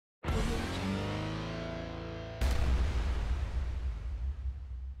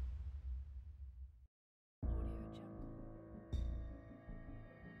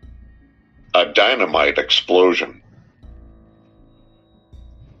A Dynamite Explosion.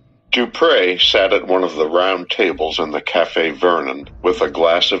 Dupre sat at one of the round tables in the Café Vernon with a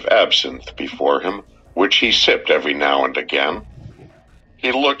glass of absinthe before him, which he sipped every now and again.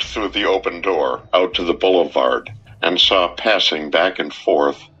 He looked through the open door out to the boulevard and saw passing back and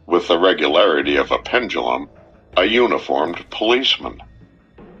forth, with the regularity of a pendulum, a uniformed policeman.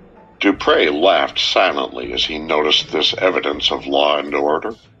 Dupre laughed silently as he noticed this evidence of law and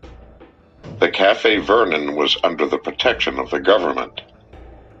order. The Café Vernon was under the protection of the government.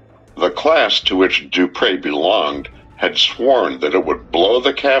 The class to which Dupre belonged had sworn that it would blow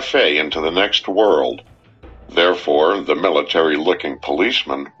the café into the next world. Therefore, the military-looking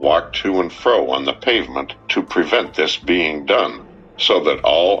policeman walked to and fro on the pavement to prevent this being done, so that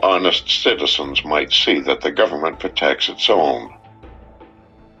all honest citizens might see that the government protects its own.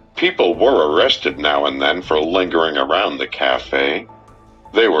 People were arrested now and then for lingering around the café.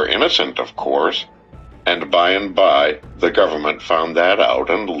 They were innocent, of course, and by the government found that out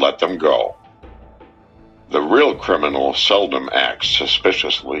and let them go. The real criminal seldom acts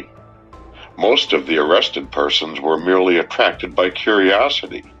suspiciously. Most of the arrested persons were merely attracted by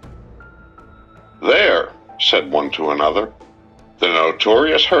curiosity. "There," said one to another, "the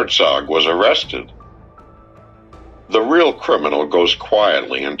notorious Herzog was arrested." The real criminal goes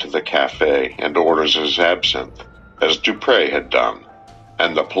quietly into the café and orders his absinthe, as Dupre had done,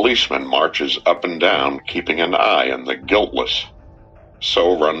 and the policeman marches up and down, keeping an eye on the guiltless.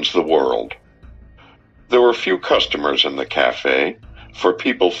 So runs the world. There were few customers in the café, for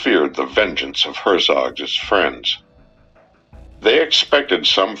people feared the vengeance of Herzog's friends. They expected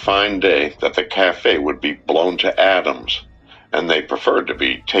some fine day that the café would be blown to atoms, and they preferred to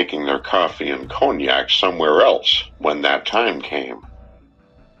be taking their coffee and cognac somewhere else when that time came.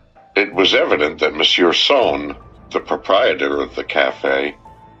 It was evident that Monsieur Son, the proprietor of the café,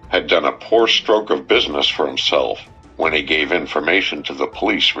 had done a poor stroke of business for himself when he gave information to the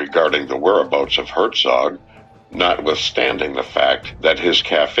police regarding the whereabouts of Herzog, notwithstanding the fact that his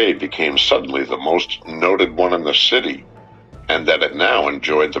café became suddenly the most noted one in the city, and that it now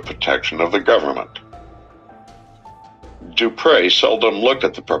enjoyed the protection of the government. Dupre seldom looked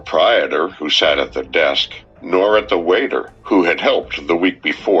at the proprietor, who sat at the desk, nor at the waiter, who had helped the week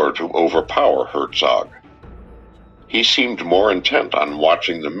before to overpower Herzog. He seemed more intent on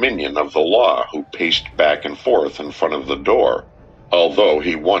watching the minion of the law who paced back and forth in front of the door, although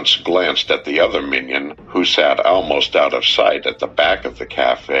he once glanced at the other minion, who sat almost out of sight at the back of the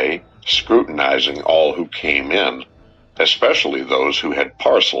café, scrutinizing all who came in, especially those who had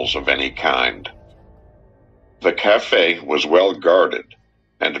parcels of any kind. The café was well guarded,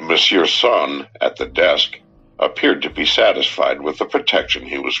 and Monsieur Son, at the desk, appeared to be satisfied with the protection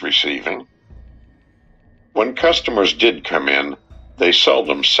he was receiving. When customers did come in, they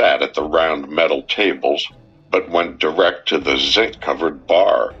seldom sat at the round metal tables, but went direct to the zinc-covered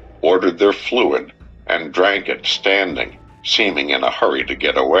bar, ordered their fluid, and drank it standing, seeming in a hurry to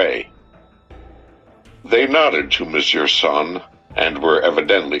get away. They nodded to Monsieur Son, and were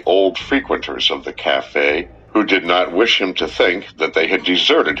evidently old frequenters of the café, who did not wish him to think that they had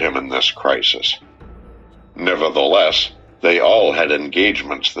deserted him in this crisis. Nevertheless, they all had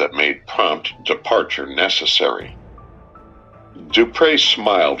engagements that made prompt departure necessary. Dupre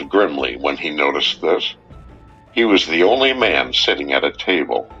smiled grimly when he noticed this. He was the only man sitting at a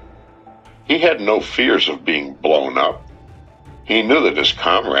table. He had no fears of being blown up. He knew that his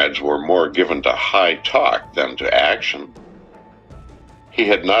comrades were more given to high talk than to action. He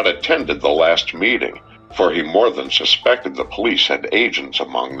had not attended the last meeting, for he more than suspected the police had agents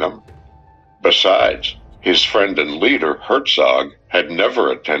among them. Besides, his friend and leader, Herzog, had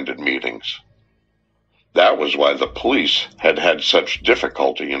never attended meetings. That was why the police had had such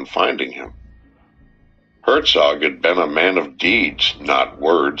difficulty in finding him. Herzog had been a man of deeds, not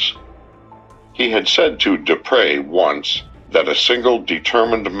words. He had said to Dupre once that a single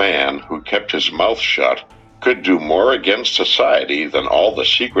determined man who kept his mouth shut could do more against society than all the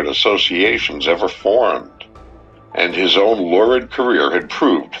secret associations ever formed, and his own lurid career had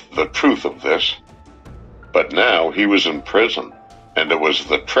proved the truth of this. But now he was in prison, and it was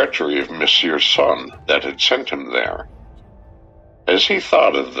the treachery of Monsieur Son that had sent him there. As he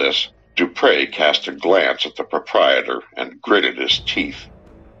thought of this, Dupre cast a glance at the proprietor and gritted his teeth.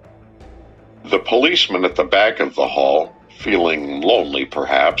 The policeman at the back of the hall, feeling lonely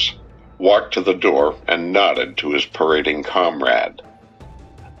perhaps, walked to the door and nodded to his parading comrade.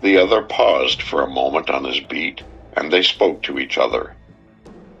 The other paused for a moment on his beat, and they spoke to each other.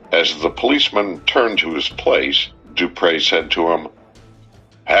 As the policeman turned to his place, Dupre said to him,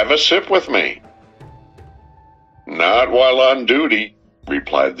 "Have a sip with me." "Not while on duty,"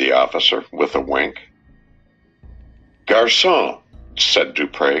 replied the officer with a wink. Garçon, said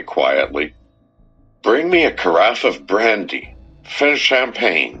Dupré quietly, bring me a carafe of brandy, fin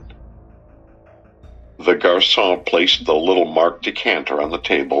champagne. The garçon placed the little marked decanter on the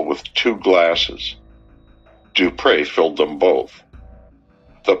table with 2 glasses. Dupré filled them both.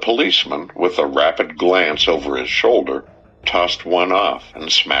 The policeman, with a rapid glance over his shoulder, tossed one off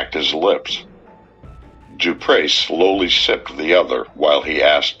and smacked his lips. Dupré slowly sipped the other while he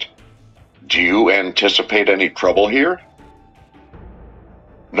asked, Do you anticipate any trouble here?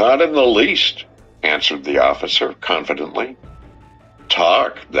 Not in the least, answered the officer confidently.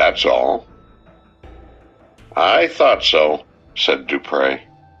 Talk, that's all. I thought so, said Dupré.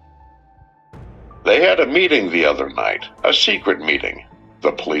 They had a meeting the other night, a secret meeting.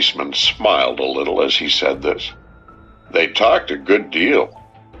 The policeman smiled a little as he said this. They talked a good deal.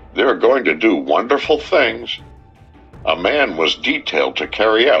 They are going to do wonderful things. A man was detailed to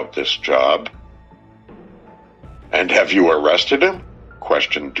carry out this job. And have you arrested him?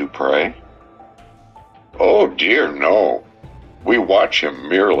 Questioned Dupré. Oh dear, no. We watch him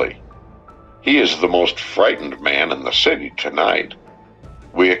merely. He is the most frightened man in the city tonight.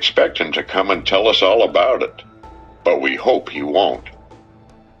 We expect him to come and tell us all about it, but we hope he won't.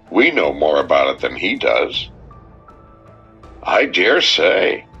 We know more about it than he does. I dare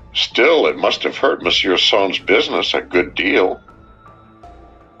say. Still, it must have hurt Monsieur Son's business a good deal.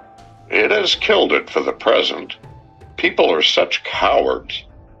 It has killed it for the present. People are such cowards.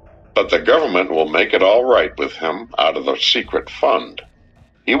 But the government will make it all right with him out of the secret fund.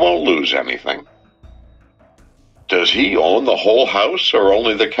 He won't lose anything. Does he own the whole house or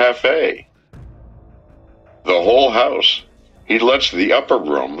only the cafe? The whole house. He lets the upper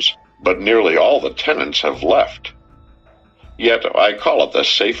rooms, but nearly all the tenants have left. Yet I call it the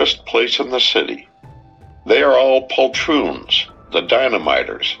safest place in the city. They are all poltroons, the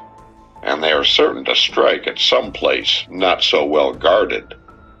dynamiters, and they are certain to strike at some place not so well guarded.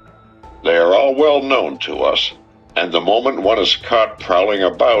 They are all well known to us, and the moment one is caught prowling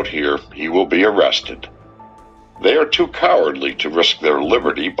about here, he will be arrested. They are too cowardly to risk their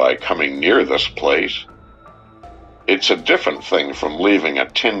liberty by coming near this place. It's a different thing from leaving a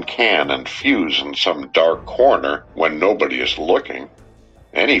tin can and fuse in some dark corner when nobody is looking.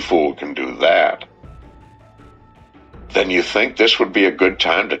 Any fool can do that. Then you think this would be a good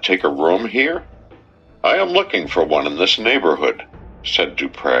time to take a room here? I am looking for one in this neighborhood, said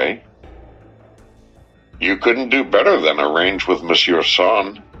Dupré. You couldn't do better than arrange with Monsieur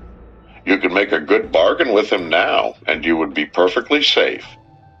Son. You could make a good bargain with him now, and you would be perfectly safe.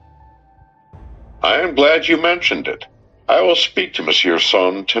 I am glad you mentioned it. I will speak to Monsieur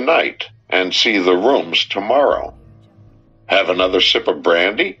Son tonight and see the rooms tomorrow. Have another sip of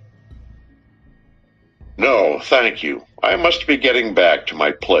brandy? No, thank you. I must be getting back to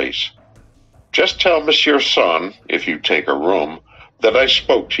my place. Just tell Monsieur Son, if you take a room, that I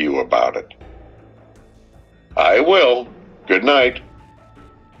spoke to you about it. I will. Good night.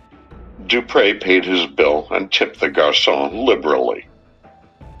 Dupré paid his bill and tipped the garçon liberally.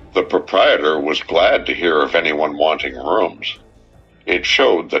 The proprietor was glad to hear of anyone wanting rooms. It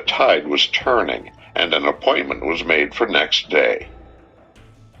showed the tide was turning, and an appointment was made for next day.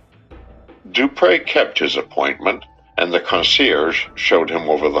 Dupré kept his appointment, and the concierge showed him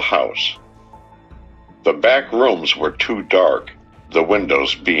over the house. The back rooms were too dark, the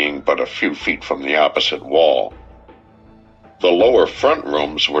windows being but a few feet from the opposite wall. The lower front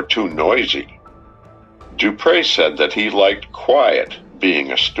rooms were too noisy. Dupré said that he liked quiet,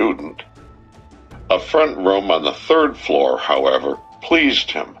 being a student. A front room on the 3rd floor, however, pleased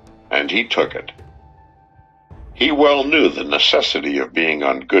him, and he took it. He well knew the necessity of being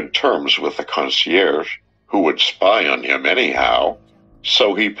on good terms with the concierge, who would spy on him anyhow,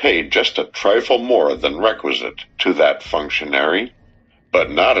 so he paid just a trifle more than requisite to that functionary,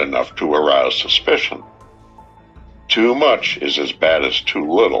 but not enough to arouse suspicion. Too much is as bad as too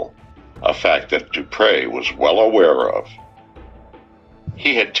little, a fact that Dupré was well aware of.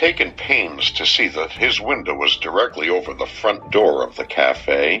 He had taken pains to see that his window was directly over the front door of the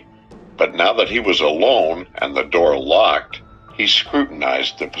cafe, but now that he was alone and the door locked, he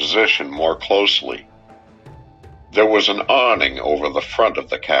scrutinized the position more closely. There was an awning over the front of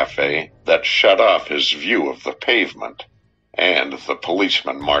the cafe that shut off his view of the pavement and the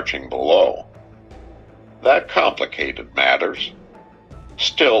policeman marching below. That complicated matters.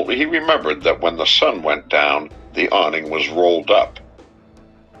 Still, he remembered that when the sun went down, the awning was rolled up.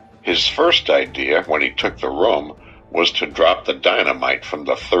 His first idea, when he took the room, was to drop the dynamite from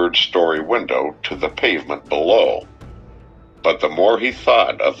the 3rd-story window to the pavement below. But the more he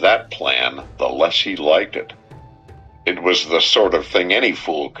thought of that plan, the less he liked it. It was the sort of thing any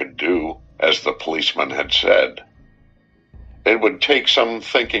fool could do, as the policeman had said. It would take some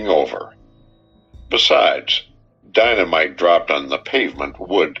thinking over. Besides, dynamite dropped on the pavement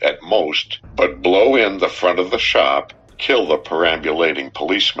would, at most, but blow in the front of the shop, kill the perambulating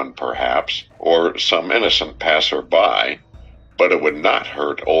policeman perhaps, or some innocent passer-by, but it would not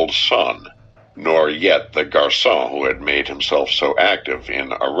hurt old Son, nor yet the garçon who had made himself so active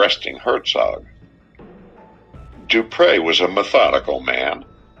in arresting Herzog. Dupré was a methodical man.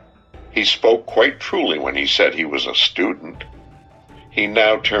 He spoke quite truly when he said he was a student. He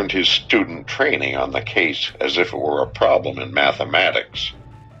now turned his student training on the case as if it were a problem in mathematics.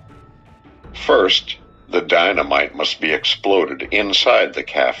 First, the dynamite must be exploded inside the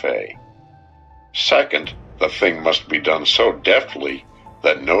cafe. Second, the thing must be done so deftly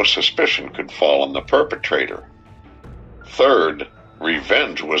that no suspicion could fall on the perpetrator. Third,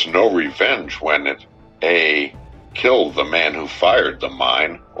 revenge was no revenge when it A. killed the man who fired the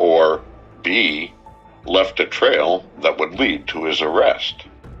mine, or B. left a trail that would lead to his arrest.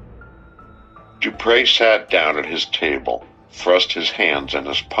 Dupré sat down at his table, thrust his hands in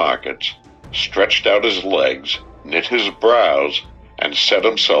his pockets, stretched out his legs, knit his brows, and set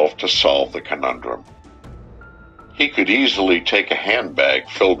himself to solve the conundrum. He could easily take a handbag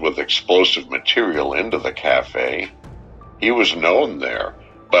filled with explosive material into the cafe. He was known there,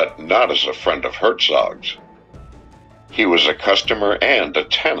 but not as a friend of Herzog's. He was a customer and a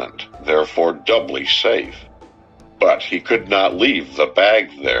tenant, therefore doubly safe. But he could not leave the bag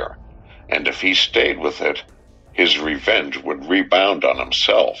there, and if he stayed with it, his revenge would rebound on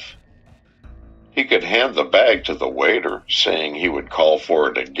himself. He could hand the bag to the waiter, saying he would call for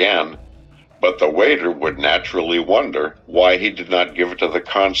it again, but the waiter would naturally wonder why he did not give it to the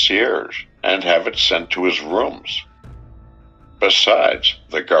concierge and have it sent to his rooms. Besides,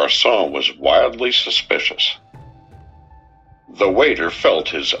 the garçon was wildly suspicious. The waiter felt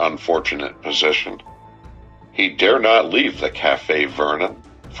his unfortunate position. He dare not leave the Café Vernon,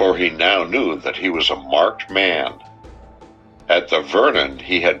 for he now knew that he was a marked man. At the Vernon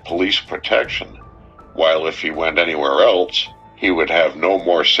he had police protection, while if he went anywhere else, he would have no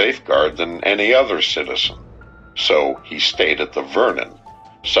more safeguard than any other citizen. So he stayed at the Vernon,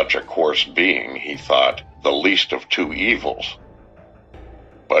 such a course being, he thought, the least of two evils.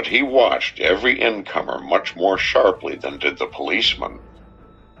 But he watched every incomer much more sharply than did the policeman.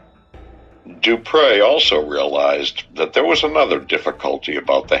 Dupré also realized that there was another difficulty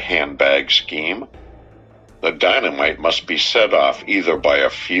about the handbag scheme. The dynamite must be set off either by a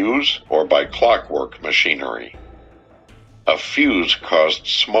fuse or by clockwork machinery. A fuse caused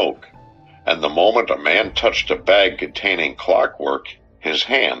smoke, and the moment a man touched a bag containing clockwork, his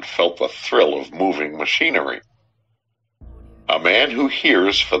hand felt the thrill of moving machinery. A man who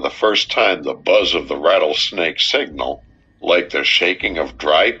hears for the first time the buzz of the rattlesnake signal, like the shaking of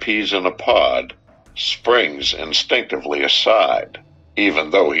dry peas in a pod, springs instinctively aside,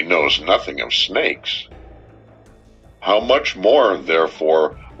 even though he knows nothing of snakes. How much more,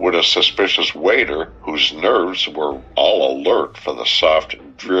 therefore, would a suspicious waiter, whose nerves were all alert for the soft,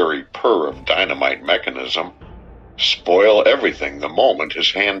 dreary purr of dynamite mechanism, spoil everything the moment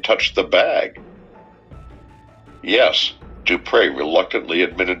his hand touched the bag? Yes, Dupré reluctantly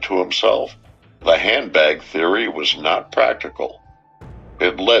admitted to himself, the handbag theory was not practical.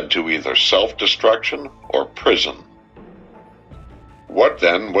 It led to either self-destruction or prison. What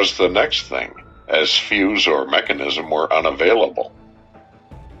then was the next thing, as fuse or mechanism were unavailable?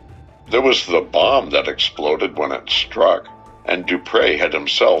 There was the bomb that exploded when it struck, and Dupré had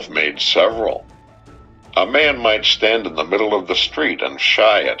himself made several. A man might stand in the middle of the street and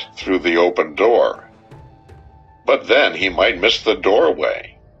shy it through the open door. But then he might miss the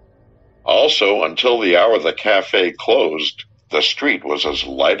doorway. Also, until the hour the cafe closed, the street was as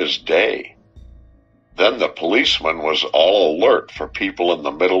light as day. Then the policeman was all alert for people in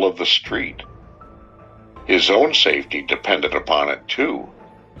the middle of the street. His own safety depended upon it, too.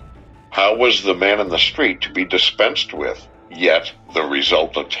 How was the man in the street to be dispensed with, yet the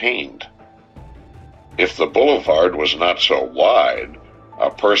result attained? If the boulevard was not so wide, a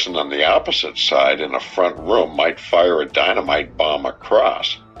person on the opposite side in a front room might fire a dynamite bomb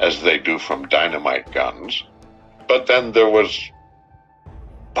across, as they do from dynamite guns. But then there was...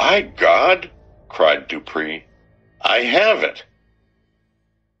 "By God!" cried Dupré. "I have it!"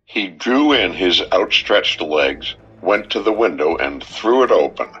 He drew in his outstretched legs, went to the window and threw it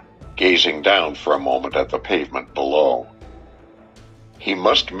open, gazing down for a moment at the pavement below. He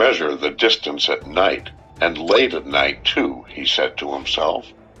must measure the distance at night, and late at night, too, he said to himself.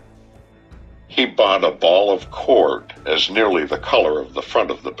 He bought a ball of cord as nearly the color of the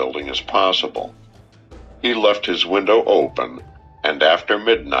front of the building as possible. He left his window open, and after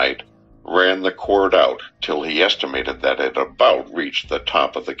midnight, ran the cord out till he estimated that it about reached the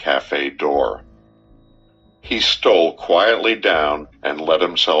top of the cafe door. He stole quietly down and let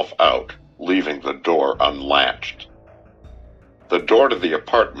himself out, leaving the door unlatched. The door to the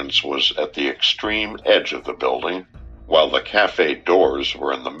apartments was at the extreme edge of the building, while the cafe doors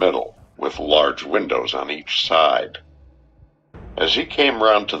were in the middle, with large windows on each side. As he came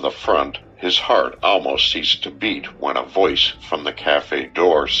round to the front, his heart almost ceased to beat when a voice from the cafe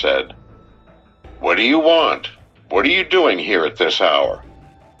door said, "What do you want? What are you doing here at this hour?"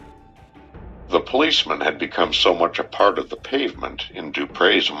 The policeman had become so much a part of the pavement in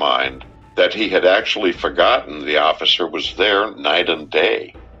Dupre's mind that he had actually forgotten the officer was there night and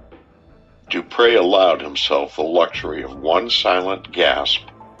day. Dupre allowed himself the luxury of one silent gasp,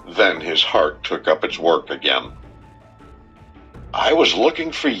 then his heart took up its work again. "I was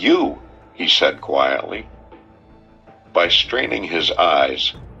looking for you," he said quietly. By straining his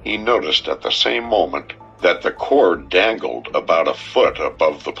eyes, he noticed at the same moment that the cord dangled about a foot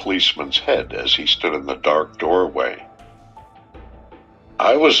above the policeman's head as he stood in the dark doorway.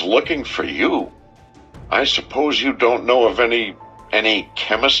 "I was looking for you. I suppose you don't know of any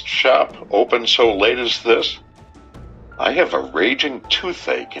chemist shop open so late as this? I have a raging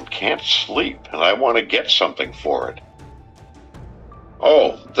toothache and can't sleep, and I want to get something for it."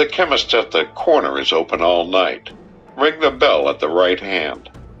 "Oh, the chemist at the corner is open all night. Ring the bell at the right hand."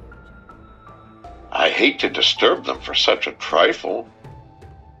 "I hate to disturb them for such a trifle."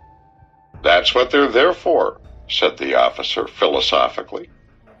 "That's what they're there for," said the officer philosophically.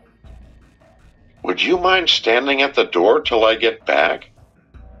 "Would you mind standing at the door till I get back?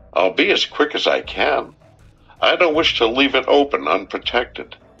 I'll be as quick as I can. I don't wish to leave it open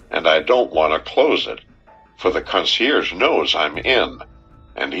unprotected, and I don't want to close it, for the concierge knows I'm in,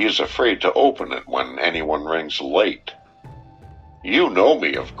 and he is afraid to open it when anyone rings late. You know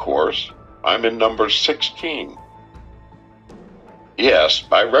me, of course. I'm in number 16. "Yes,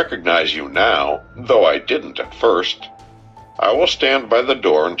 I recognize you now, though I didn't at first. I will stand by the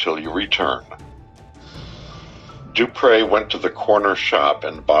door until you return." Dupre went to the corner shop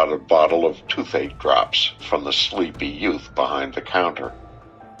and bought a bottle of toothache drops from the sleepy youth behind the counter.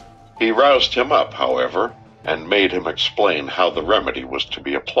 He roused him up, however, and made him explain how the remedy was to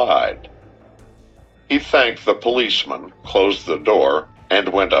be applied. He thanked the policeman, closed the door, and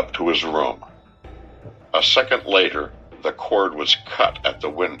went up to his room. A second later, the cord was cut at the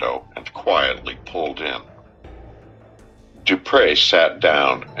window and quietly pulled in. Dupre sat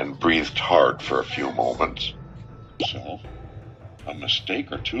down and breathed hard for a few moments. "So, a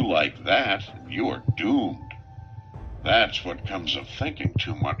mistake or two like that, and you are doomed. That's what comes of thinking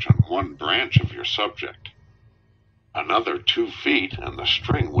too much on one branch of your subject. Another 2 feet, and the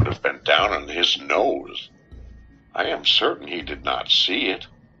string would have been down on his nose. I am certain he did not see it.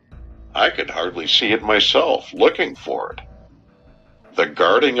 I could hardly see it myself, looking for it. The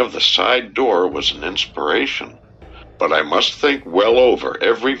guarding of the side door was an inspiration, but I must think well over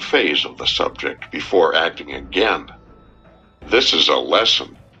every phase of the subject before acting again. This is a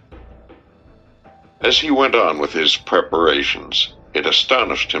lesson." As he went on with his preparations, it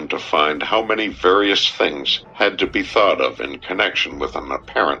astonished him to find how many various things had to be thought of in connection with an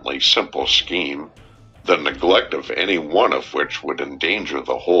apparently simple scheme, the neglect of any one of which would endanger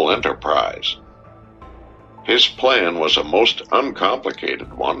the whole enterprise. His plan was a most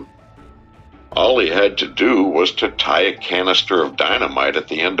uncomplicated one. All he had to do was to tie a canister of dynamite at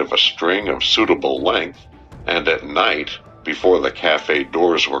the end of a string of suitable length, and at night, before the cafe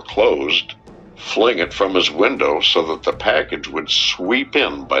doors were closed, fling it from his window so that the package would sweep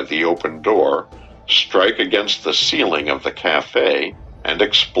in by the open door, strike against the ceiling of the cafe, and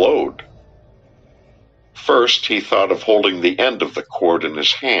explode. First, he thought of holding the end of the cord in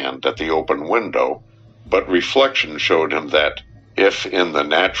his hand at the open window, but reflection showed him that, if in the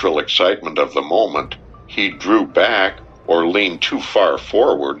natural excitement of the moment he drew back or leaned too far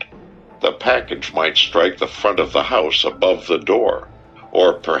forward, the package might strike the front of the house above the door,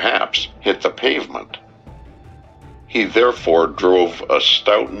 or perhaps hit the pavement. He therefore drove a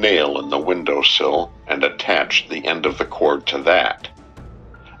stout nail in the window-sill and attached the end of the cord to that.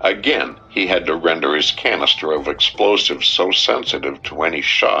 Again, he had to render his canister of explosives so sensitive to any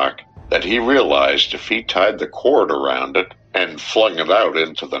shock that he realized if he tied the cord around it and flung it out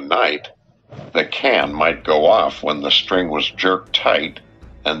into the night, the can might go off when the string was jerked tight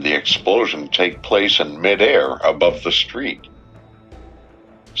and the explosion take place in midair above the street.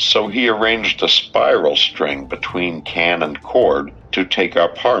 So he arranged a spiral string between can and cord to take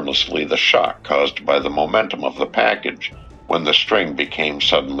up harmlessly the shock caused by the momentum of the package when the string became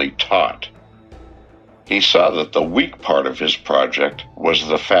suddenly taut. He saw that the weak part of his project was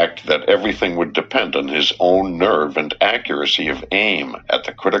the fact that everything would depend on his own nerve and accuracy of aim at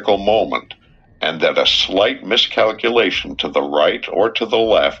the critical moment, and that a slight miscalculation to the right or to the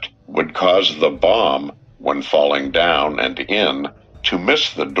left would cause the bomb, when falling down and in, to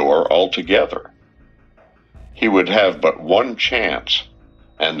miss the door altogether. He would have but one chance,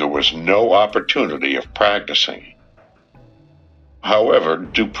 and there was no opportunity of practicing. However,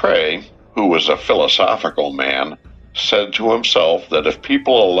 Dupre, who was a philosophical man, said to himself that if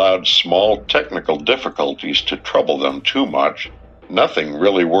people allowed small technical difficulties to trouble them too much, nothing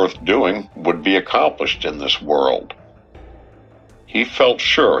really worth doing would be accomplished in this world. He felt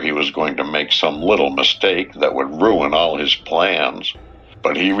sure he was going to make some little mistake that would ruin all his plans,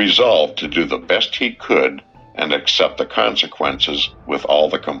 but he resolved to do the best he could and accept the consequences with all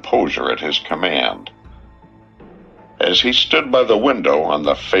the composure at his command. As he stood by the window on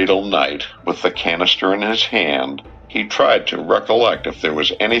the fatal night with the canister in his hand, he tried to recollect if there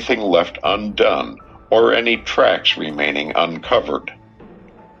was anything left undone or any tracks remaining uncovered.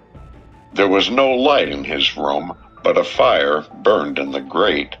 There was no light in his room, but a fire burned in the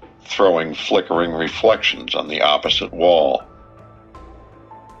grate, throwing flickering reflections on the opposite wall.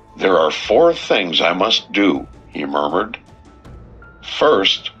 "There are 4 things I must do," he murmured.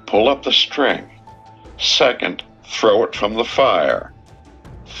 "First, pull up the string. Second, throw it from the fire.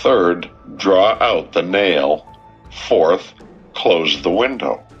 Third, draw out the nail. Fourth, close the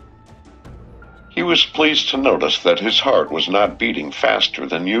window." He was pleased to notice that his heart was not beating faster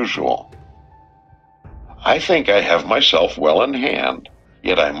than usual. "I think I have myself well in hand,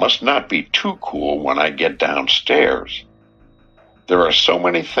 yet I must not be too cool when I get downstairs. There are so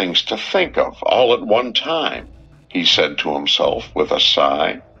many things to think of all at one time," he said to himself with a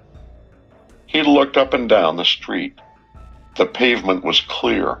sigh. He looked up and down the street. The pavement was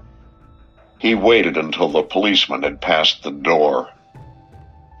clear. He waited until the policeman had passed the door.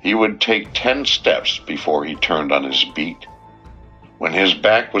 He would take 10 steps before he turned on his beat. When his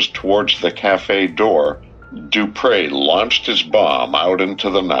back was towards the cafe door, Dupre launched his bomb out into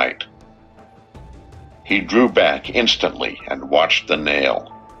the night. He drew back instantly and watched the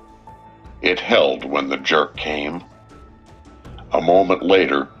nail. It held when the jerk came. A moment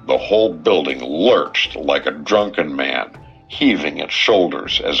later, the whole building lurched like a drunken man, heaving its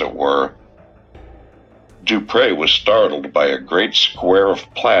shoulders, as it were. Dupre was startled by a great square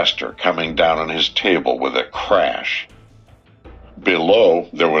of plaster coming down on his table with a crash. Below,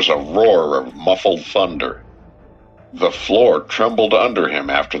 there was a roar of muffled thunder. The floor trembled under him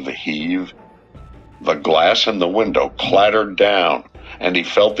after the heave. The glass in the window clattered down, and he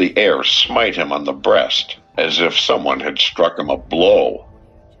felt the air smite him on the breast, as if someone had struck him a blow.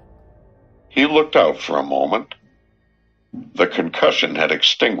 He looked out for a moment. The concussion had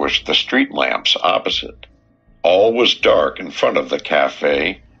extinguished the street lamps opposite. All was dark in front of the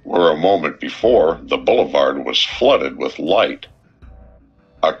cafe, where a moment before the boulevard was flooded with light.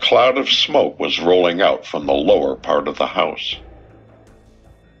 A cloud of smoke was rolling out from the lower part of the house.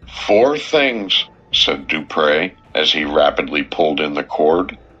 "4 things," said Dupre, as he rapidly pulled in the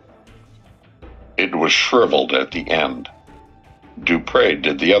cord. It was shriveled at the end. Dupre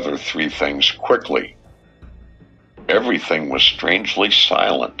did the other 3 things quickly. Everything was strangely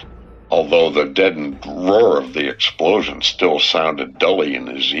silent, although the deadened roar of the explosion still sounded dully in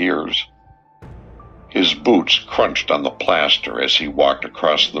his ears. His boots crunched on the plaster as he walked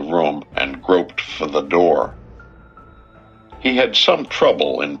across the room and groped for the door. He had some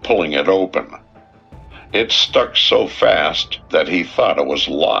trouble in pulling it open. It stuck so fast that he thought it was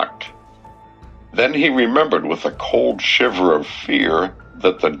locked. Then he remembered with a cold shiver of fear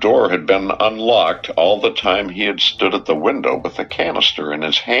that the door had been unlocked all the time he had stood at the window with the canister in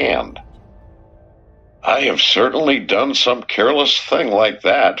his hand. "I have certainly done some careless thing like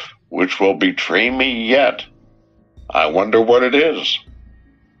that, which will betray me yet. I wonder what it is."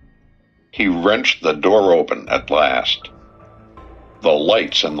 He wrenched the door open at last. The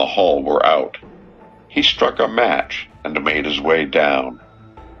lights in the hall were out. He struck a match and made his way down.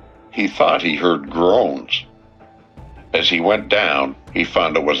 He thought he heard groans. As he went down, he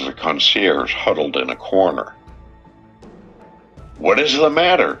found it was the concierge huddled in a corner. "What is the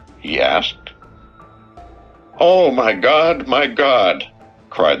matter?" he asked. "Oh, my God,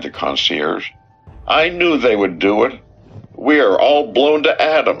 cried the concierge. "I knew they would do it. We are all blown to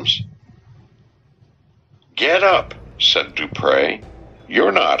atoms." "Get up," said Dupre.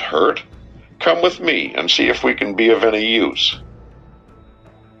 "You're not hurt. Come with me and see if we can be of any use."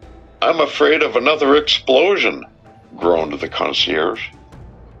 "I'm afraid of another explosion," groaned the concierge.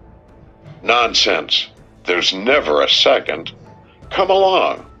 "Nonsense. There's never a second. Come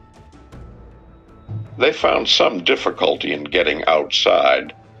along." They found some difficulty in getting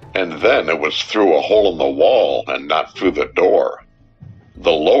outside, and then it was through a hole in the wall and not through the door.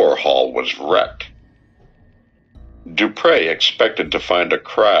 The lower hall was wrecked. Dupre expected to find a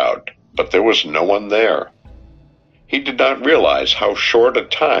crowd, but there was no one there. He did not realize how short a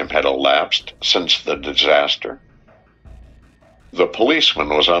time had elapsed since the disaster. The policeman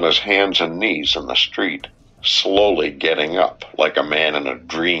was on his hands and knees in the street, slowly getting up like a man in a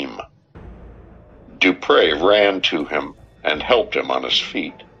dream. Dupre ran to him and helped him on his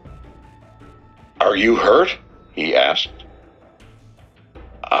feet. "Are you hurt?" he asked.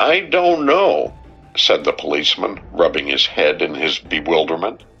 "I don't know," said the policeman, rubbing his head in his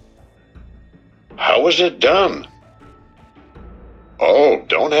bewilderment. "How was it done?" "Oh,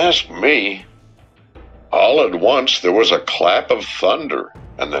 don't ask me. All at once there was a clap of thunder,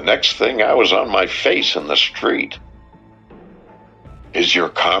 and the next thing I was on my face in the street." "Is your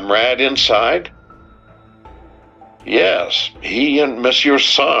comrade inside?" "Yes, he and Monsieur's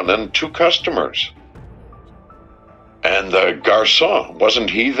son and 2 customers." "And the garçon, wasn't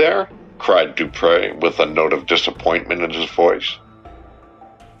he there?" cried Dupre with a note of disappointment in his voice.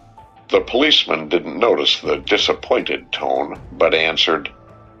 The policeman didn't notice the disappointed tone, but answered,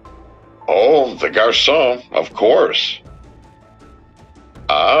 "Oh, the garçon, of course."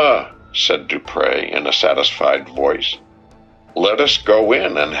 "Ah," said Dupre in a satisfied voice, "let us go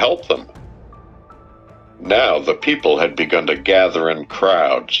in and help them." Now the people had begun to gather in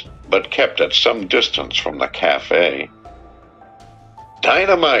crowds, but kept at some distance from the cafe.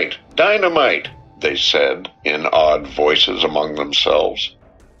 "Dynamite! Dynamite!" they said in awed voices among themselves.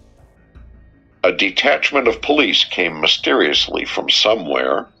 A detachment of police came mysteriously from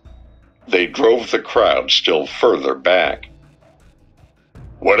somewhere. They drove the crowd still further back.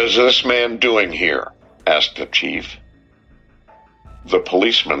 "What is this man doing here?" asked the chief. The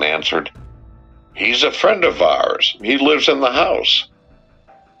policeman answered, "He's a friend of ours. He lives in the house."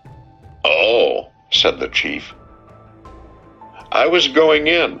 "Oh," said the chief. "I was going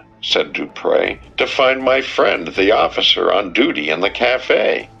in," said Dupre, "to find my friend the officer on duty in the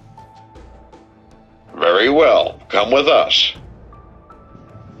cafe." "Very well, come with us."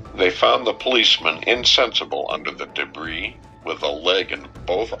 They found the policeman insensible under the debris, with a leg and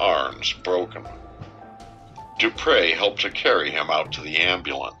both arms broken. Dupre helped to carry him out to the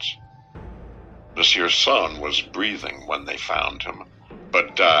ambulance. Monsieur's son was breathing when they found him,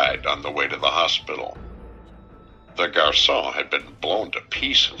 but died on the way to the hospital. The garçon had been blown to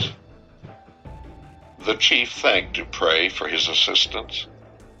pieces. The chief thanked Dupre for his assistance.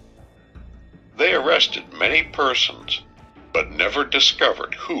 They arrested many persons, but never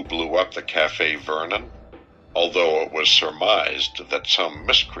discovered who blew up the Café Vernon, although it was surmised that some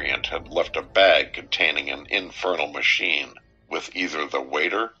miscreant had left a bag containing an infernal machine with either the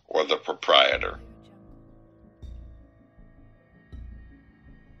waiter or the proprietor.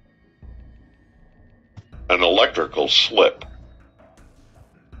 An electrical slip.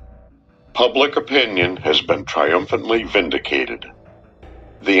 Public opinion has been triumphantly vindicated.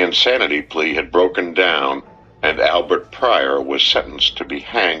 The insanity plea had broken down, and Albert Pryor was sentenced to be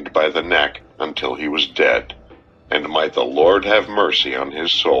hanged by the neck until he was dead, and might the Lord have mercy on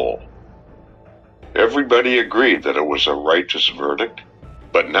his soul. Everybody agreed that it was a righteous verdict,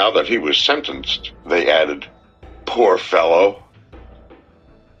 but now that he was sentenced, they added, "Poor fellow."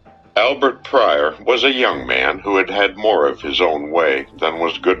 Albert Pryor was a young man who had had more of his own way than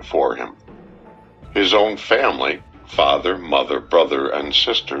was good for him. His own family, father, mother, brother, and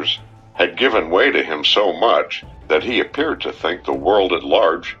sisters, had given way to him so much that he appeared to think the world at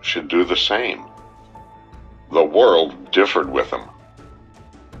large should do the same. The world differed with him.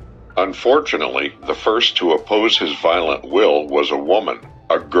 Unfortunately, the first to oppose his violent will was a woman,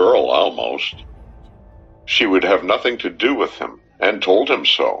 a girl almost. She would have nothing to do with him, and told him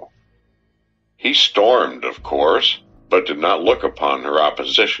so. He stormed, of course, but did not look upon her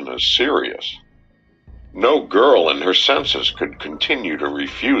opposition as serious. No girl in her senses could continue to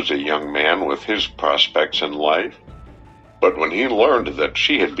refuse a young man with his prospects in life. But when he learned that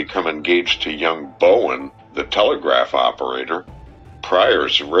she had become engaged to young Bowen, the telegraph operator,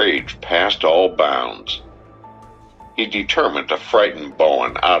 Pryor's rage passed all bounds. He determined to frighten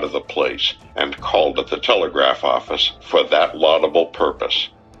Bowen out of the place and called at the telegraph office for that laudable purpose.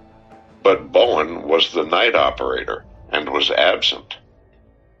 But Bowen was the night operator and was absent.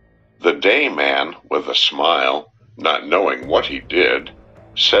 The day man, with a smile, not knowing what he did,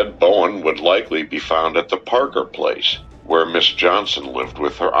 said Bowen would likely be found at the Parker place, where Miss Johnson lived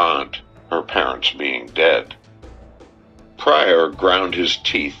with her aunt, her parents being dead. Pryor ground his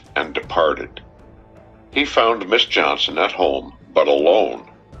teeth and departed. He found Miss Johnson at home, but alone.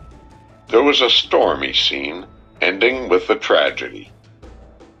 There was a stormy scene, ending with a tragedy.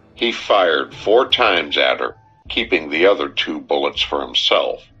 He fired 4 times at her, keeping the other 2 bullets for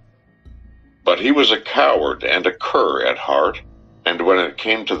himself. But he was a coward and a cur at heart, and when it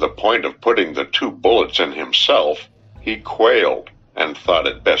came to the point of putting the 2 bullets in himself, he quailed and thought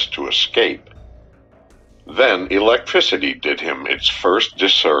it best to escape. Then electricity did him its first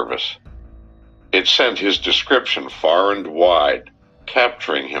disservice. It sent his description far and wide,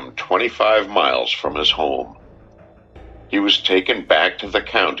 capturing him 25 miles from his home. He was taken back to the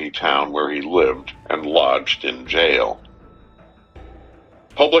county town where he lived and lodged in jail.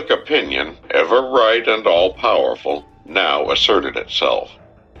 Public opinion, ever right and all-powerful, now asserted itself.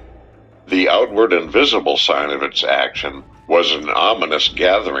 The outward and visible sign of its action was an ominous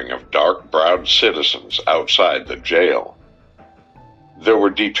gathering of dark-browed citizens outside the jail. There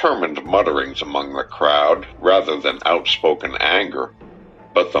were determined mutterings among the crowd rather than outspoken anger,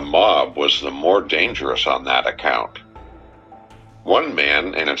 but the mob was the more dangerous on that account. One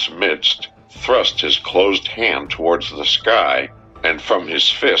man in its midst thrust his closed hand towards the sky, and from his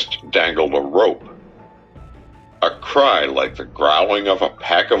fist dangled a rope. A cry like the growling of a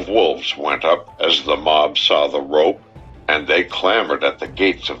pack of wolves went up as the mob saw the rope, and they clamored at the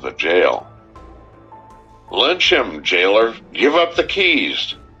gates of the jail. "Lynch him, jailer! Give up the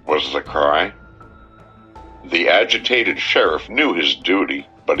keys!" was the cry. The agitated sheriff knew his duty,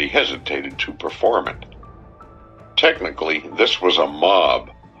 but he hesitated to perform it. Technically, this was a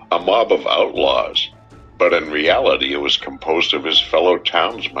mob of outlaws, but in reality it was composed of his fellow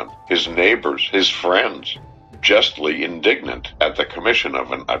townsmen, his neighbors, his friends, justly indignant at the commission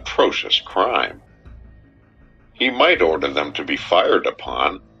of an atrocious crime. He might order them to be fired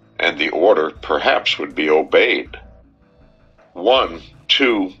upon, and the order perhaps would be obeyed. 1,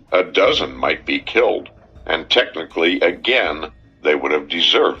 2, a dozen might be killed, and technically, again, they would have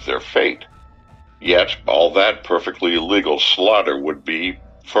deserved their fate. Yet all that perfectly legal slaughter would be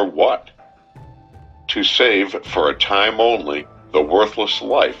for what? To save, for a time only, the worthless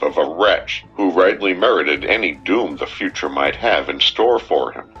life of a wretch who rightly merited any doom the future might have in store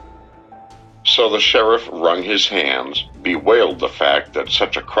for him. So the sheriff wrung his hands, bewailed the fact that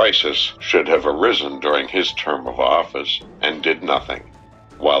such a crisis should have arisen during his term of office, and did nothing,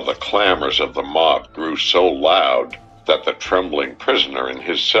 while the clamors of the mob grew so loud that the trembling prisoner in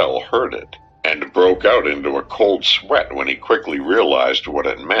his cell heard it, and broke out into a cold sweat when he quickly realized what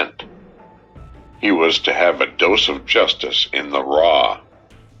it meant. He was to have a dose of justice in the raw.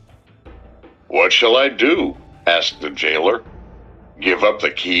 "What shall I do?" asked the jailer. "Give up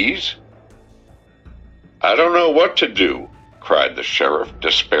the keys?" "I don't know what to do," cried the sheriff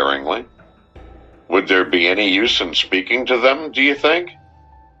despairingly. "Would there be any use in speaking to them, do you think?"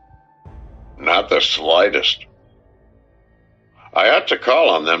 "Not the slightest. I ought to call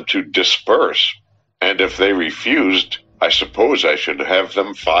on them to disperse, and if they refused, I suppose I should have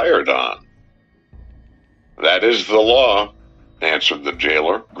them fired on." "That is the law," answered the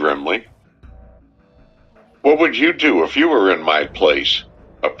jailer grimly. "What would you do if you were in my place?"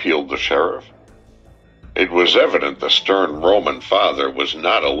 appealed the sheriff. It was evident the stern Roman father was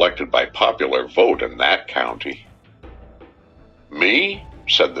not elected by popular vote in that county. "Me?"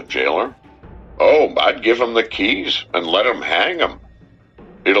 said the jailer. "Oh, I'd give him the keys and let him hang him.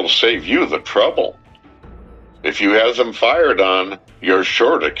 It'll save you the trouble. If you have them fired on, you're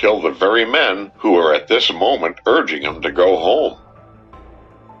sure to kill the very men who are at this moment urging him to go home.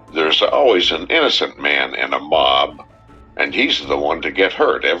 There's always an innocent man in a mob, and he's the one to get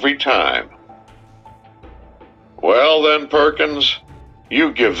hurt every time." "Well then, Perkins,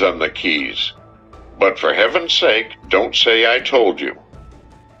 you give them the keys. But for heaven's sake, don't say I told you.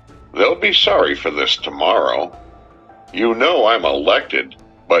 They'll be sorry for this tomorrow. You know I'm elected,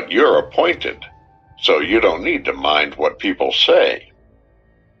 but you're appointed, so you don't need to mind what people say."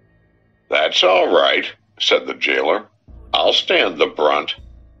 "That's all right," said the jailer. "I'll stand the brunt."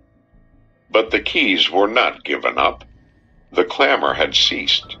 But the keys were not given up. The clamor had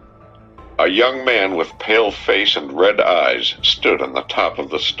ceased. A young man with pale face and red eyes stood on the top of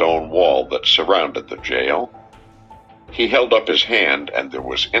the stone wall that surrounded the jail. He held up his hand, and there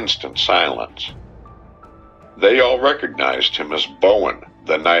was instant silence. They all recognized him as Bowen,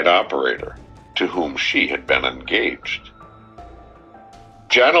 the night operator, to whom she had been engaged.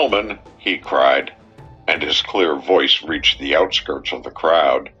 "Gentlemen," he cried, and his clear voice reached the outskirts of the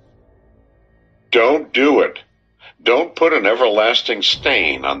crowd, "don't do it. Don't put an everlasting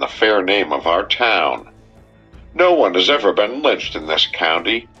stain on the fair name of our town. No one has ever been lynched in this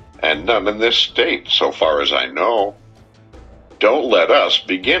county, and none in this state, so far as I know. Don't let us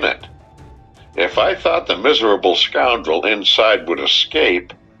begin it. If I thought the miserable scoundrel inside would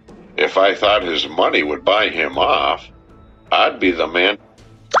escape, If I thought his money would buy him off, I'd be the man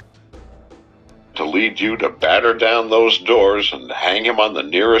to lead you to batter down those doors and hang him on the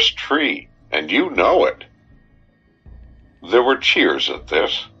nearest tree, and you know it." There were cheers at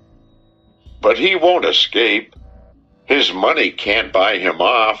this. "But he won't escape. His money can't buy him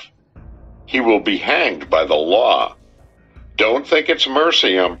off. He will be hanged by the law. Don't think it's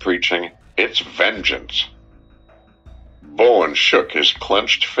mercy I'm preaching. It's vengeance." Bowen shook his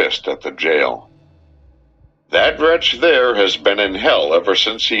clenched fist at the jail. "That wretch there has been in hell ever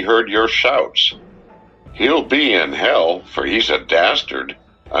since he heard your shouts. He'll be in hell, for he's a dastard,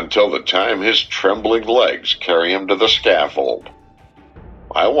 until the time his trembling legs carry him to the scaffold.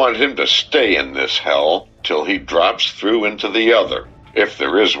 I want him to stay in this hell till he drops through into the other, if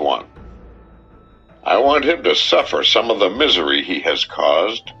there is one. I want him to suffer some of the misery he has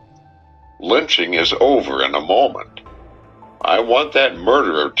caused. Lynching is over in a moment. I want that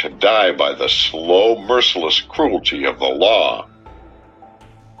murderer to die by the slow, merciless cruelty of the law."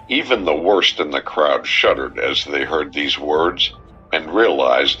 Even the worst in the crowd shuddered as they heard these words, and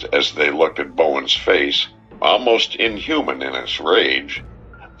realized as they looked at Bowen's face, almost inhuman in its rage,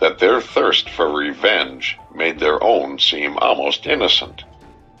 that their thirst for revenge made their own seem almost innocent.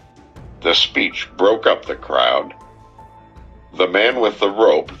 The speech broke up the crowd. The man with the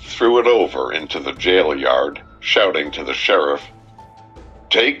rope threw it over into the jail yard, shouting to the sheriff,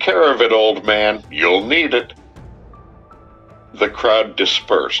 "Take care of it, old man. You'll need it." The crowd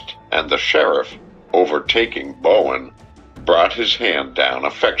dispersed, and the sheriff, overtaking Bowen, brought his hand down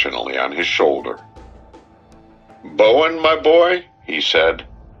affectionately on his shoulder. "Bowen, my boy," he said,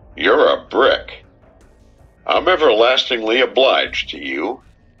 "you're a brick. I'm everlastingly obliged to you.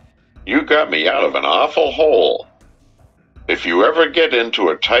 You got me out of an awful hole. If you ever get into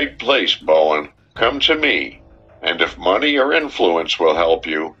a tight place, Bowen, come to me, and if money or influence will help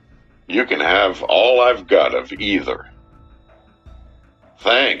you, you can have all I've got of either."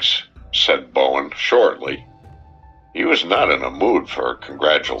 "Thanks," said Bowen shortly. He was not in a mood for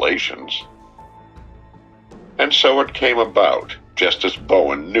congratulations. And so it came about, just as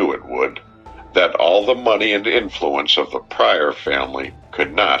Bowen knew it would, that all the money and influence of the Pryor family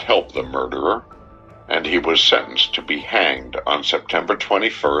could not help the murderer, and he was sentenced to be hanged on September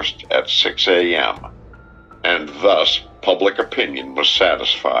 21st at 6 a.m., and thus public opinion was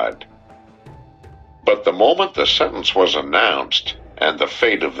satisfied. But the moment the sentence was announced and the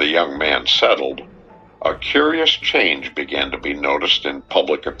fate of the young man settled, a curious change began to be noticed in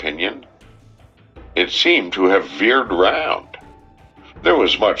public opinion. It seemed to have veered round. There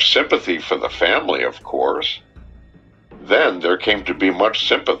was much sympathy for the family, of course. Then there came to be much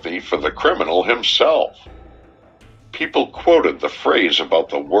sympathy for the criminal himself. People quoted the phrase about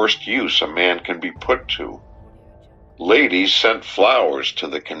the worst use a man can be put to. Ladies sent flowers to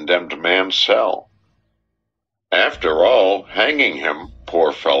the condemned man's cell. After all, hanging him,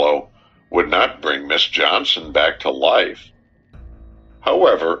 poor fellow, would not bring Miss Johnson back to life.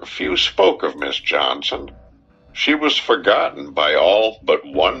 However, few spoke of Miss Johnson. She was forgotten by all but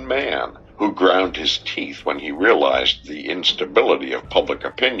one man, who ground his teeth when he realized the instability of public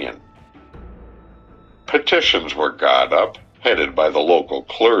opinion. Petitions were got up, headed by the local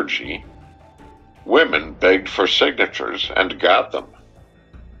clergy. Women begged for signatures and got them.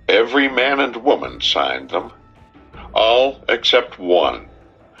 Every man and woman signed them, all except one,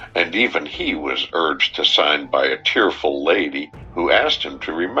 and even he was urged to sign by a tearful lady who asked him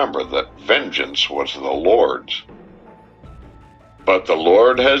to remember that vengeance was the Lord's. "But the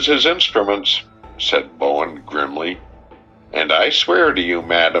Lord has his instruments," said Bowen grimly, "and I swear to you,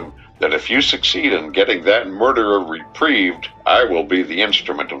 madam, that if you succeed in getting that murderer reprieved, I will be the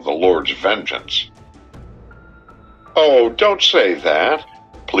instrument of the Lord's vengeance." "Oh, don't say that,"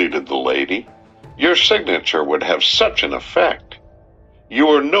 pleaded the lady. "Your signature would have such an effect. You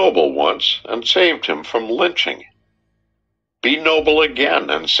were noble once and saved him from lynching. Be noble again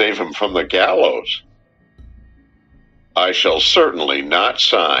and save him from the gallows." "I shall certainly not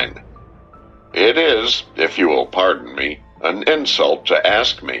sign. It is, if you will pardon me, an insult to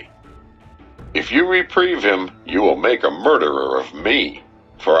ask me. If you reprieve him, you will make a murderer of me,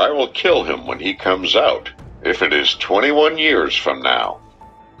 for I will kill him when he comes out, if it is 21 years from now.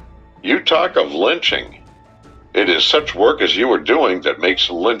 You talk of lynching. It is such work as you are doing that makes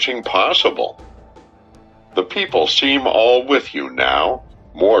lynching possible. The people seem all with you now,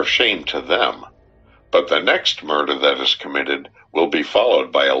 more shame to them, but the next murder that is committed will be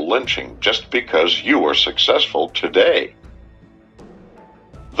followed by a lynching just because you are successful today."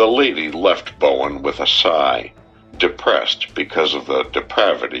 The lady left Bowen with a sigh, depressed because of the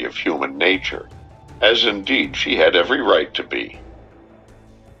depravity of human nature, as indeed she had every right to be.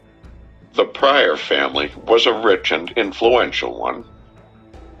 The Pryor family was a rich and influential one.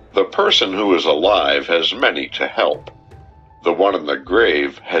 The person who is alive has many to help. The one in the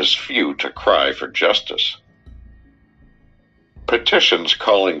grave has few to cry for justice. Petitions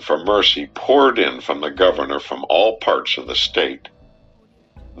calling for mercy poured in from the governor from all parts of the state.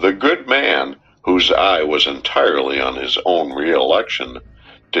 The good man, whose eye was entirely on his own re-election,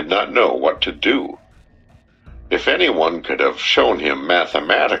 did not know what to do. If anyone could have shown him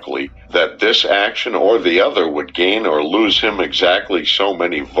mathematically that this action or the other would gain or lose him exactly so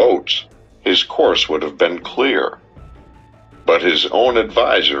many votes, his course would have been clear. But his own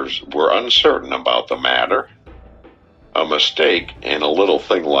advisers were uncertain about the matter. A mistake in a little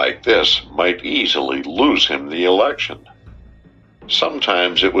thing like this might easily lose him the election.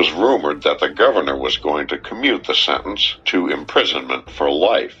 Sometimes it was rumored that the governor was going to commute the sentence to imprisonment for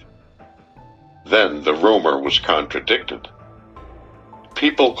life. Then the rumor was contradicted.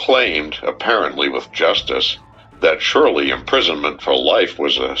 People claimed, apparently with justice, that surely imprisonment for life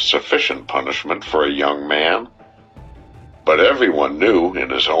was a sufficient punishment for a young man. But everyone knew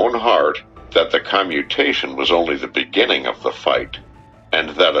in his own heart that the commutation was only the beginning of the fight, and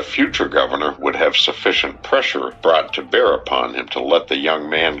that a future governor would have sufficient pressure brought to bear upon him to let the young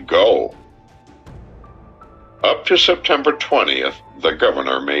man go. Up to September 20th, the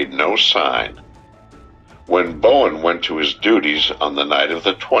governor made no sign. When Bowen went to his duties on the night of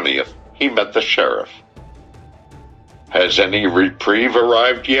the 20th, he met the sheriff. "Has any reprieve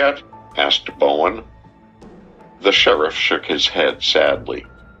arrived yet?" asked Bowen. The sheriff shook his head sadly.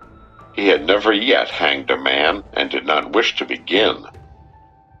 He had never yet hanged a man and did not wish to begin.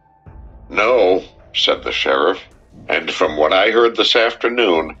 "No," said the sheriff, "and from what I heard this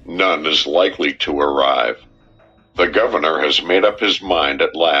afternoon, none is likely to arrive. The governor has made up his mind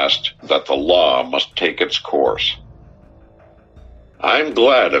at last that the law must take its course." "I'm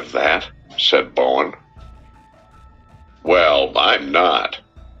glad of that," said Bowen. "Well, I'm not."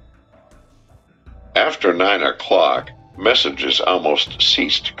 After 9 o'clock, messages almost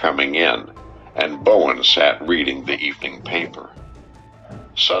ceased coming in, and Bowen sat reading the evening paper.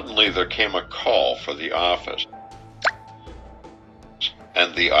 Suddenly there came a call for the office,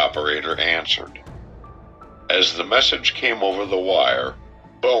 and the operator answered. As the message came over the wire,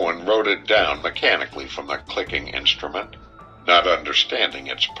 Bowen wrote it down mechanically from the clicking instrument, not understanding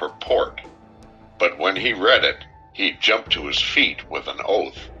its purport. But when he read it, he jumped to his feet with an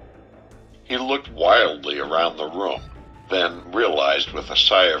oath. He looked wildly around the room, then realized with a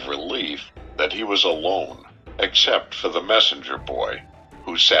sigh of relief that he was alone, except for the messenger boy,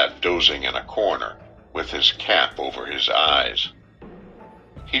 who sat dozing in a corner, with his cap over his eyes.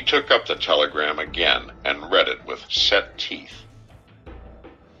 He took up the telegram again and read it with set teeth.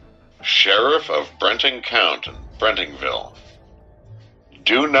 "Sheriff of Brenton County, Brentingville.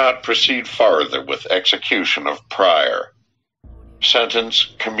 Do not proceed farther with execution of Pryor.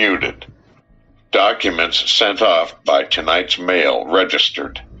 Sentence commuted. Documents sent off by tonight's mail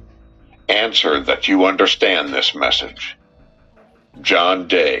registered. Answer that you understand this message. John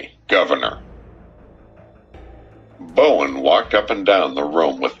Day, Governor." Bowen walked up and down the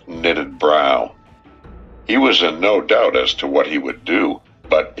room with knitted brow. He was in no doubt as to what he would do,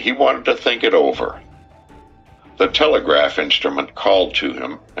 but he wanted to think it over. The telegraph instrument called to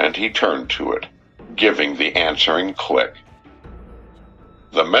him, and he turned to it, giving the answering click.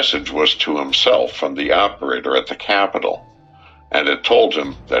 The message was to himself from the operator at the Capitol, and it told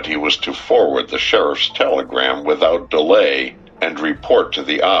him that he was to forward the sheriff's telegram without delay and report to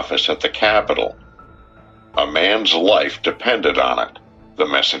the office at the Capitol. A man's life depended on it, the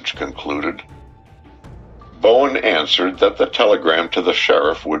message concluded. Bowen answered that the telegram to the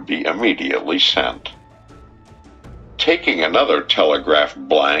sheriff would be immediately sent. Taking another telegraph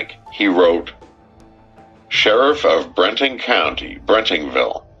blank, he wrote, "Sheriff of Brenton County,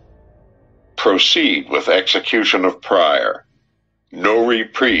 Brentingville. Proceed with execution of Pryor. No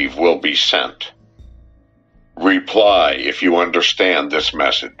reprieve will be sent. Reply if you understand this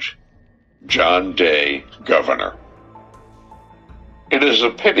message. John Day, Governor." It is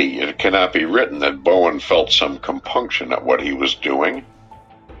a pity it cannot be written that Bowen felt some compunction at what he was doing.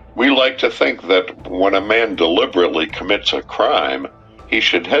 We like to think that when a man deliberately commits a crime, he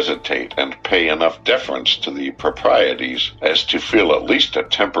should hesitate and pay enough deference to the proprieties as to feel at least a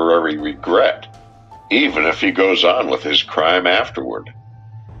temporary regret, even if he goes on with his crime afterward.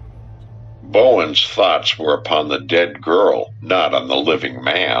 Bowen's thoughts were upon the dead girl, not on the living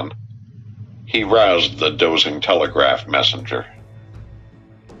man. He roused the dozing telegraph messenger.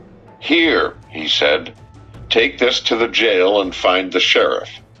 "Here," he said, "take this to the jail and find the sheriff.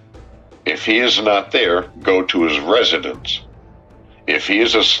 If he is not there, go to his residence. If he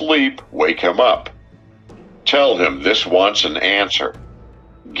is asleep, wake him up. Tell him this wants an answer.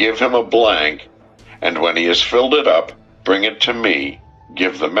 Give him a blank, and when he has filled it up, bring it to me.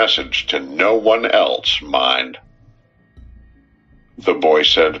 Give the message to no one else, mind." The boy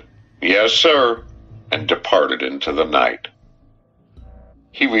said, "Yes, sir," and departed into the night.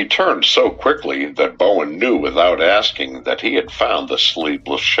 He returned so quickly that Bowen knew without asking that he had found the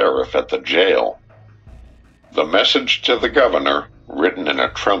sleepless sheriff at the jail. The message to the governor, written in a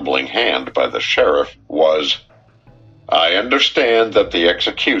trembling hand by the sheriff, was, "I understand that the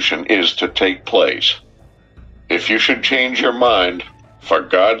execution is to take place. If you should change your mind, for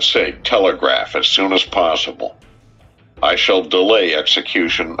God's sake telegraph as soon as possible. I shall delay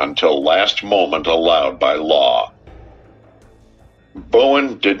execution until last moment allowed by law."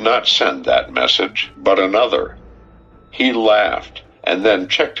 Bowen did not send that message, but another. He laughed, and then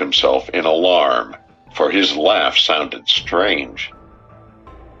checked himself in alarm, for his laugh sounded strange.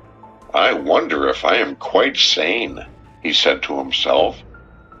 "I wonder if I am quite sane," he said to himself.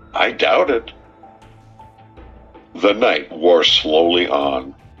 "I doubt it." The night wore slowly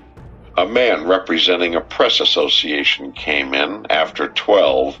on. A man representing a press association came in after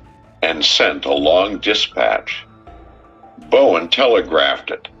 12 and sent a long dispatch. Bowen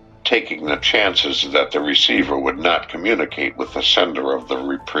telegraphed it, taking the chances that the receiver would not communicate with the sender of the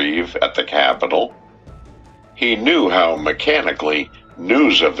reprieve at the Capitol. He knew how mechanically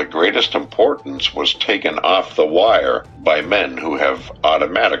news of the greatest importance was taken off the wire by men who have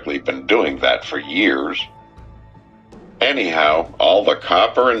automatically been doing that for years. Anyhow, all the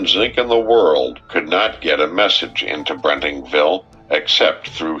copper and zinc in the world could not get a message into Brentingville except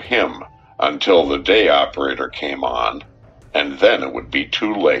through him until the day operator came on, and then it would be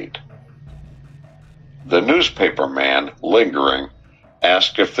too late. The newspaper man, lingering,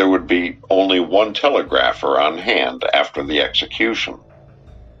 asked if there would be only one telegrapher on hand after the execution.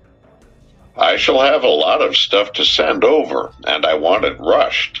 "I shall have a lot of stuff to send over, and I want it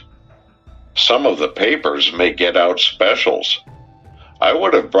rushed. Some of the papers may get out specials. I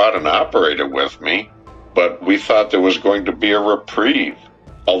would have brought an operator with me, but we thought there was going to be a reprieve,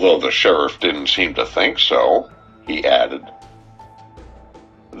 although the sheriff didn't seem to think so," he added.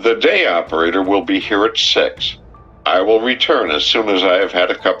 "The day operator will be here at 6. I will return as soon as I have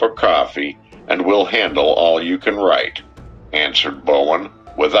had a cup of coffee, and will handle all you can write," answered Bowen,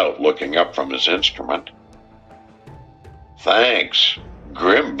 without looking up from his instrument. "Thanks.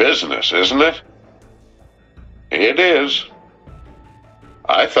 Grim business, isn't it?" "It is."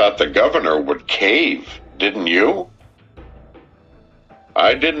 "I thought the governor would cave, didn't you?"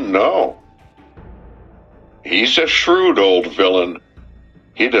 "I didn't know." "He's a shrewd old villain.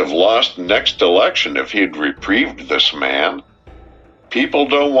 He'd have lost next election if he'd reprieved this man. People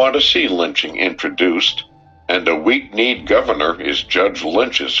don't want to see lynching introduced, and a weak-kneed governor is Judge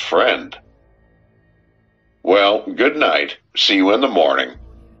Lynch's friend. Well, good night. See you in the morning."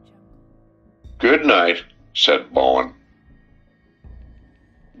 "Good night," said Bowen.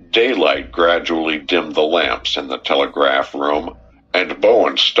 Daylight gradually dimmed the lamps in the telegraph room, and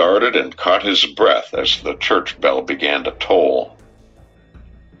Bowen started and caught his breath as the church bell began to toll.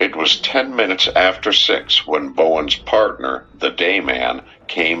 It was 10 minutes after 6 when Bowen's partner, the day man,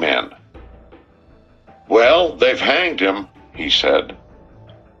 came in. "Well, they've hanged him," he said.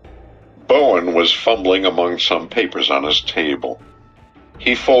 Bowen was fumbling among some papers on his table.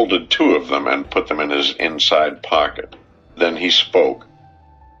 He folded 2 of them and put them in his inside pocket. Then he spoke.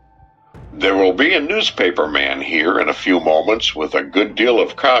 "There will be a newspaper man here in a few moments with a good deal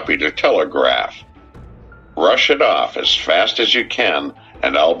of copy to telegraph. Rush it off as fast as you can,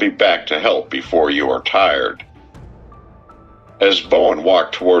 and I'll be back to help before you are tired." As Bowen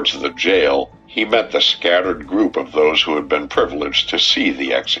walked towards the jail, he met the scattered group of those who had been privileged to see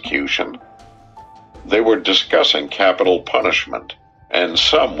the execution. They were discussing capital punishment, and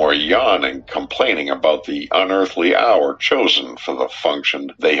some were yawning, complaining about the unearthly hour chosen for the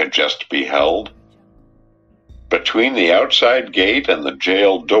function they had just beheld. Between the outside gate and the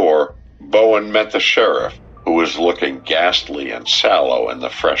jail door, Bowen met the sheriff, who was looking ghastly and sallow in the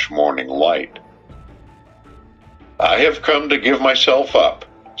fresh morning light. "I have come to give myself up,"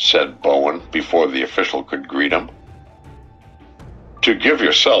 said Bowen before the official could greet him. "To give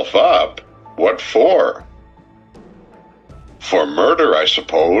yourself up? What for?" "For murder, I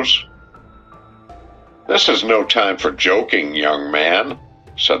suppose." "This is no time for joking, young man,"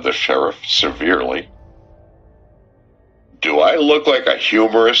 said the sheriff severely. "Do I look like a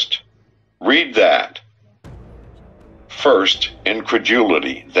humorist? Read that." First,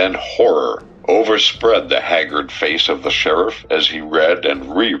 incredulity, then horror, overspread the haggard face of the sheriff as he read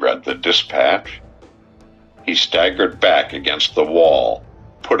and reread the dispatch. He staggered back against the wall,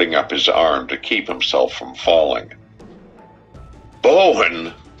 putting up his arm to keep himself from falling.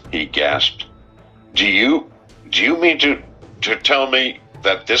 "Bowen," he gasped, do you mean to tell me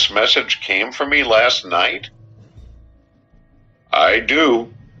that this message came for me last night?" "I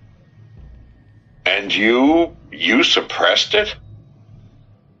do." "And you suppressed it?"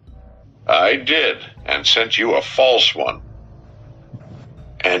 "I did, and sent you a false one."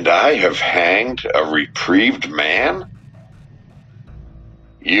 "And I have hanged a reprieved man?"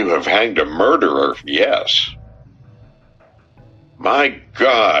 "You have hanged a murderer, yes." My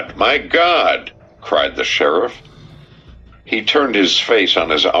God, cried the sheriff. He turned his face on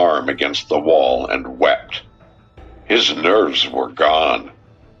his arm against the wall and wept. His nerves were gone.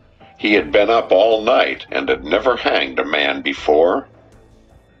 He had been up all night and had never hanged a man before.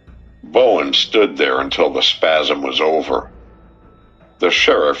 Bowen stood there until the spasm was over. The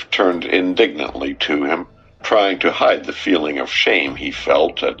sheriff turned indignantly to him, trying to hide the feeling of shame he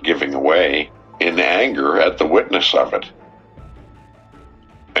felt at giving away, in anger at the witness of it.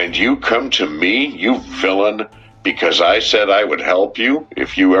 "And you come to me, you villain, because I said I would help you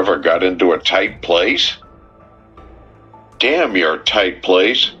if you ever got into a tight place?" "Damn your tight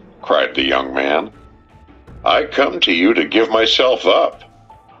place," cried the young man. "I come to you to give myself up.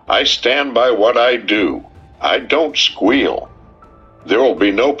 I stand by what I do. I don't squeal. There will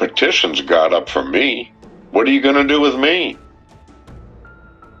be no petitions got up for me. What are you going to do with me?"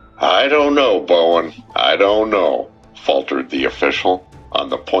 "I don't know, Bowen. I don't know," faltered the official, on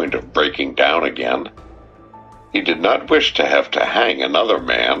the point of breaking down again. He did not wish to have to hang another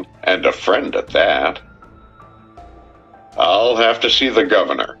man, and a friend at that. "I'll have to see the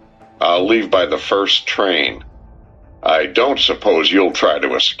governor. I'll leave by the first train. I don't suppose you'll try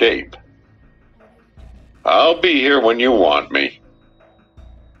to escape." "I'll be here when you want me."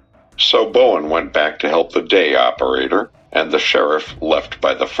 So Bowen went back to help the day operator, and the sheriff left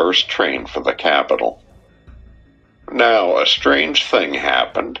by the first train for the capital. Now, a strange thing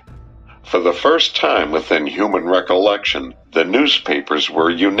happened. For the first time within human recollection, the newspapers were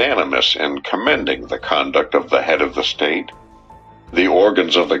unanimous in commending the conduct of the head of the state, the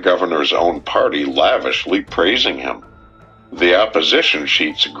organs of the governor's own party lavishly praising him, the opposition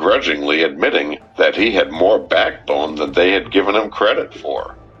sheets grudgingly admitting that he had more backbone than they had given him credit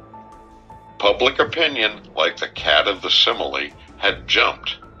for. Public opinion, like the cat of the simile, had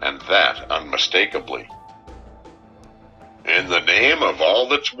jumped, and that unmistakably. "In the name of all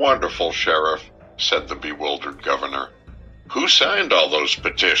that's wonderful, Sheriff," said the bewildered governor, "who signed all those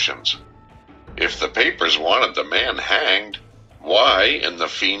petitions? If the papers wanted the man hanged, why, in the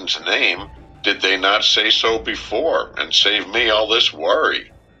fiend's name, did they not say so before and save me all this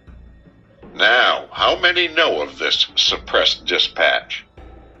worry? Now, how many know of this suppressed dispatch?"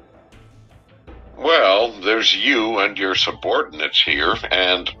 "Well, there's you and your subordinates here,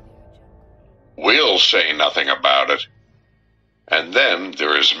 and—" "We'll say nothing about it. And then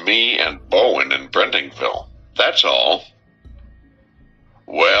there is me and Bowen in Brentingville. That's all."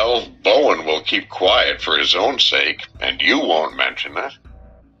 "Well, Bowen will keep quiet for his own sake, and you won't mention it."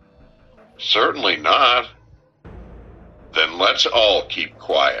 "Certainly not." "Then let's all keep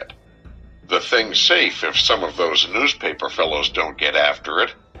quiet. The thing's safe if some of those newspaper fellows don't get after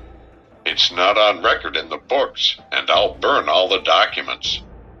it. It's not on record in the books, and I'll burn all the documents."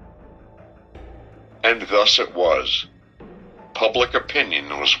 And thus it was. Public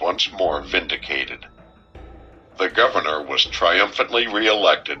opinion was once more vindicated. The governor was triumphantly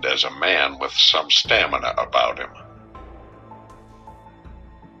re-elected as a man with some stamina about him.